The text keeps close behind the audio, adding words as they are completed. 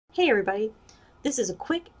Hey everybody, this is a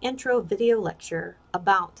quick intro video lecture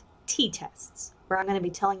about t-tests, where I'm going to be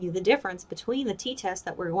telling you the difference between the t-test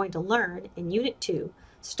that we're going to learn in Unit 2,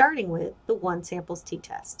 starting with the one samples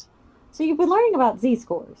t-test. So you've been learning about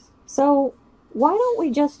z-scores. So why don't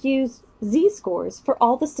we just use z-scores for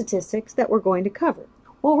all the statistics that we're going to cover?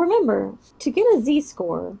 Well, remember, to get a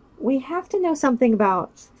z-score, we have to know something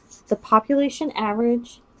about the population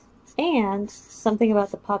average and something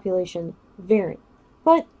about the population variance.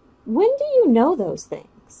 But when do you know those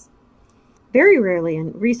things? Very rarely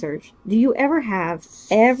in research do you ever have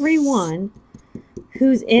everyone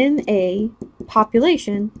who's in a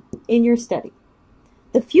population in your study.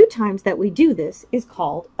 The few times that we do this is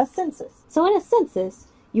called a census. So in a census,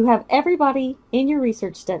 you have everybody in your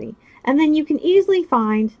research study, and then you can easily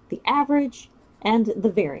find the average and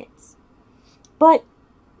the variance. But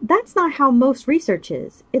that's not how most research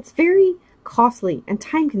is. It's very costly and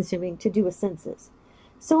time-consuming to do a census.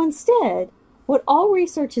 So instead, what all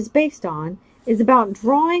research is based on is about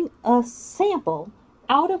drawing a sample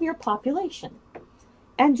out of your population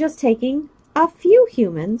and just taking a few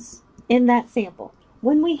humans in that sample.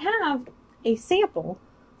 When we have a sample,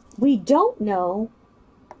 we don't know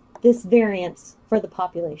this variance for the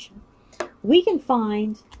population. We can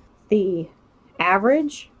find the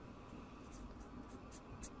average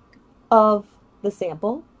of the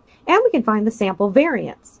sample, and we can find the sample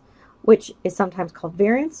variance, which is sometimes called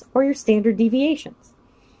variance or your standard deviations.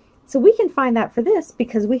 So we can find that for this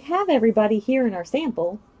because we have everybody here in our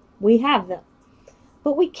sample. We have them.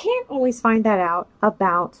 But we can't always find that out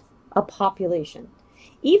about a population.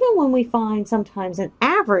 Even when we find sometimes an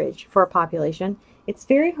average for a population, it's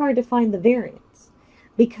very hard to find the variance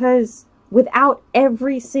because without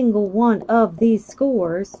every single one of these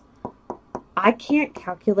scores, I can't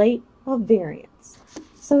calculate a variance.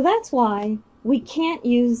 So that's why we can't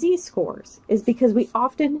use z-scores, is because we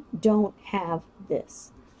often don't have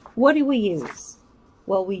this. What do we use?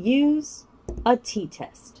 Well, we use a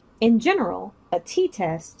t-test. In general, a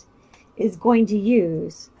t-test is going to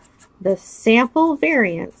use the sample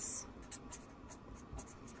variance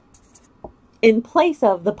in place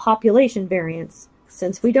of the population variance,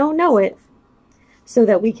 since we don't know it, so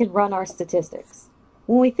that we can run our statistics.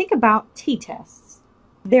 When we think about t-tests,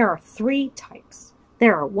 there are three types.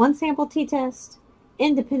 There are one sample t-test,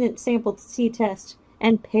 independent sample t-test,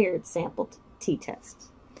 and paired sample t-test.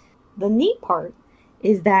 The neat part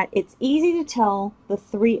is that it's easy to tell the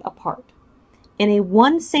three apart. In a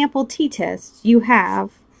one sample t-test, you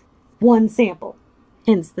have one sample,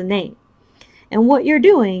 hence the name. And what you're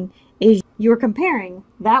doing is you're comparing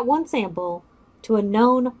that one sample to a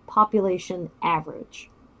known population average.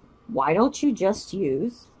 Why don't you just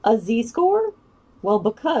use a z-score? Well,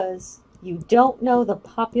 because you don't know the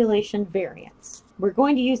population variance. We're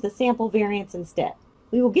going to use the sample variance instead.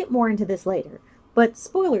 We will get more into this later, but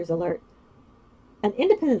spoilers alert, an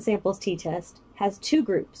independent samples t-test has two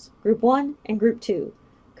groups, group 1 and group 2,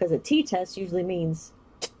 because a t-test usually means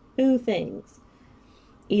two things.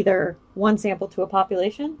 Either one sample to a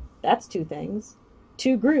population, that's two things.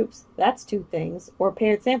 Two groups, that's two things. Or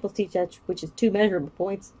paired samples t-test, which is two measurable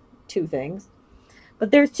points, two things.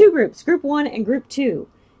 But there's two groups, group 1 and group 2.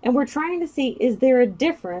 And we're trying to see, is there a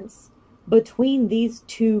difference between these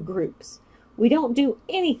two groups? We don't do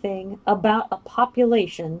anything about a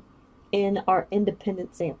population in our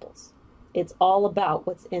independent samples. It's all about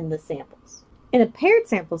what's in the samples. In a paired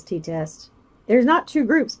samples t-test, there's not two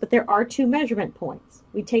groups, but there are two measurement points.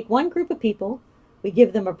 We take one group of people, we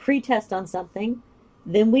give them a pre-test on something,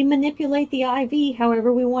 then we manipulate the IV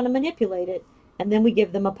however we want to manipulate it, and then we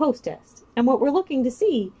give them a post-test. And what we're looking to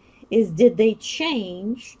see is, did they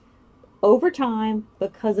change over time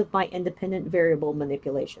because of my independent variable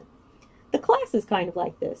manipulation? The class is kind of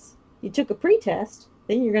like this. You took a pre-test,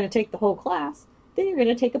 then you're going to take the whole class, then you're going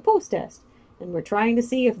to take a post-test. And we're trying to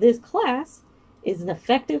see if this class is an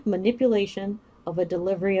effective manipulation of a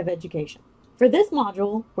delivery of education. For this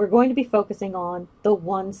module, we're going to be focusing on the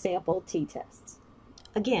one sample t-tests.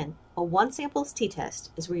 Again, a one samples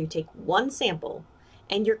t-test is where you take one sample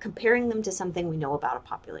and you're comparing them to something we know about a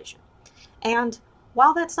population. And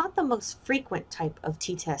while that's not the most frequent type of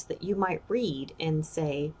t-test that you might read in,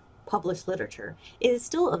 say, published literature, it is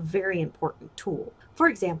still a very important tool. For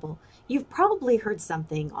example, you've probably heard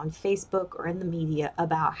something on Facebook or in the media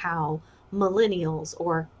about how millennials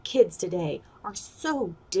or kids today are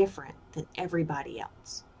so different than everybody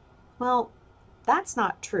else. Well, that's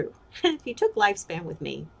not true. If you took lifespan with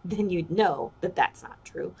me, then you'd know that that's not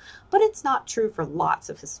true. But it's not true for lots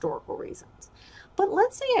of historical reasons. But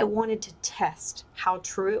let's say I wanted to test how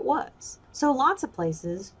true it was. So lots of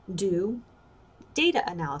places do data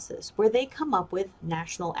analysis, where they come up with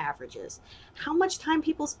national averages. How much time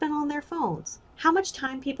people spend on their phones, how much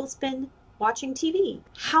time people spend watching TV,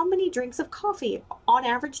 how many drinks of coffee on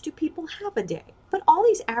average do people have a day. But all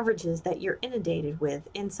these averages that you're inundated with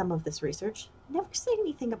in some of this research never say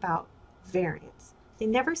anything about variance. They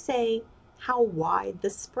never say how wide the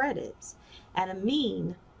spread is. And a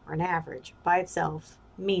mean, or an average, by itself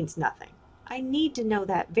means nothing. I need to know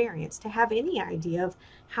that variance to have any idea of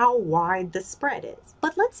how wide the spread is.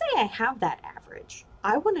 But let's say I have that average.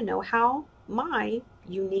 I want to know how my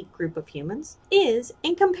unique group of humans is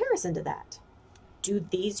in comparison to that. Do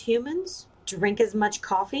these humans drink as much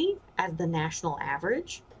coffee as the national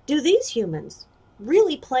average? Do these humans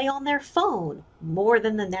really play on their phone more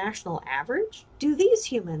than the national average? Do these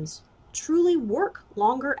humans truly work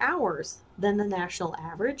longer hours than the national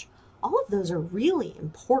average? All of those are really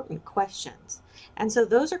important questions. And so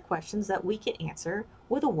those are questions that we can answer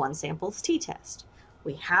with a one samples t-test.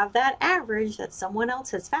 We have that average that someone else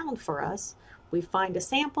has found for us. We find a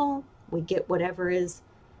sample, we get whatever is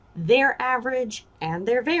their average and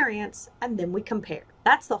their variance, and then we compare.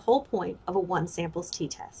 That's the whole point of a one samples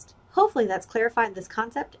t-test. Hopefully that's clarified this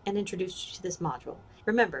concept and introduced you to this module.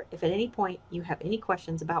 Remember, if at any point you have any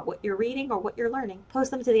questions about what you're reading or what you're learning,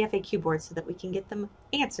 post them to the FAQ board so that we can get them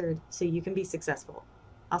answered so you can be successful.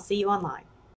 I'll see you online.